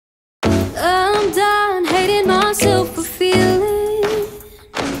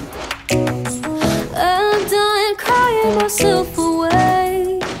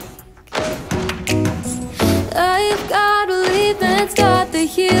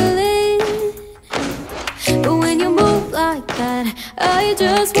I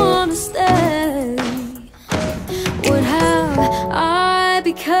just wanna stay. What have I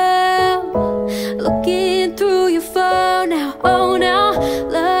become? Looking through your phone now, oh now,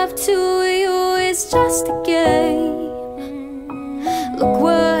 love to you is just a game. Look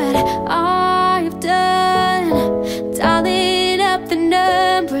what I've done, dialing up the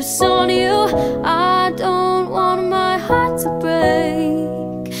numbers on you. I don't want my heart to break.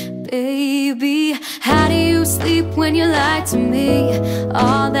 Baby, how do you sleep when you lie to me?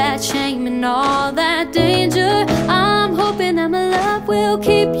 All that shame and all that danger, I'm hoping that my love will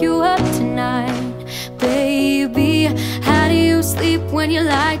keep you up tonight. Baby, how do you sleep when you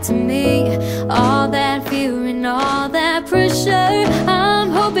lie to me? All that fear and all that pressure, I'm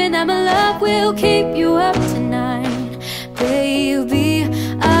hoping that my love will keep you up tonight. Baby,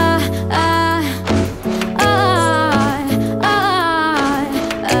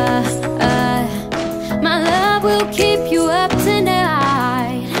 my love will keep you up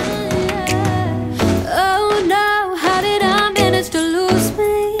tonight. Oh no, how did I manage to lose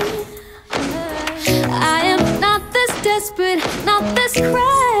me? I am not this desperate, not this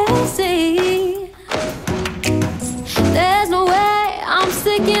crazy. There's no way I'm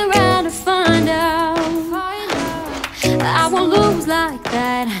sticking around to find out. I won't lose like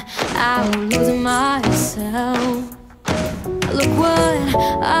that, I won't lose myself. Look what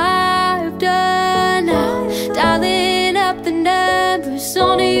I've done, dialing up the numbers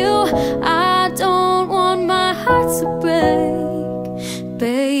on you. I don't want my heart to break.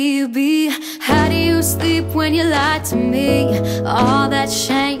 Baby, how do you sleep when you lie to me? All that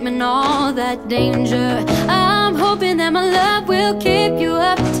shame and all that danger, I'm hoping that my love will keep you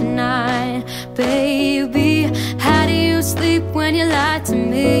up tonight. Baby, how do you sleep when you lie to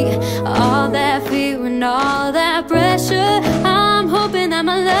me? All that fear and all that pressure, I'm hoping that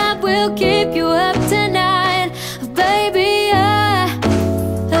my love will keep you up tonight. Baby,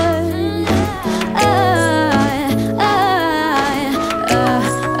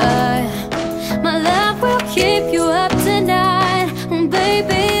 my love will keep you up tonight.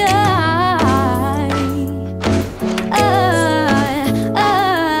 Baby,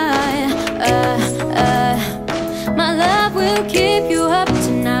 my love will keep you up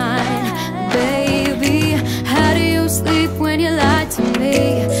tonight. Baby, how do you sleep when you lie to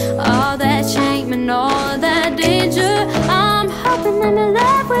me? All that shame and all that danger, I'm hoping that my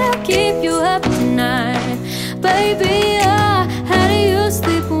love will keep you up tonight. Baby, how do you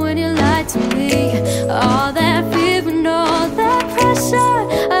sleep when you lie to me? All that fear and all that pressure,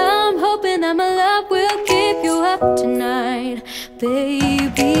 I'm hoping that my love will keep you up tonight.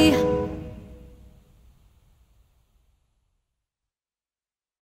 Baby,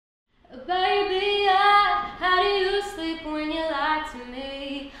 baby, how do you sleep when you lie to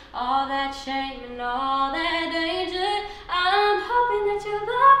me? All that shame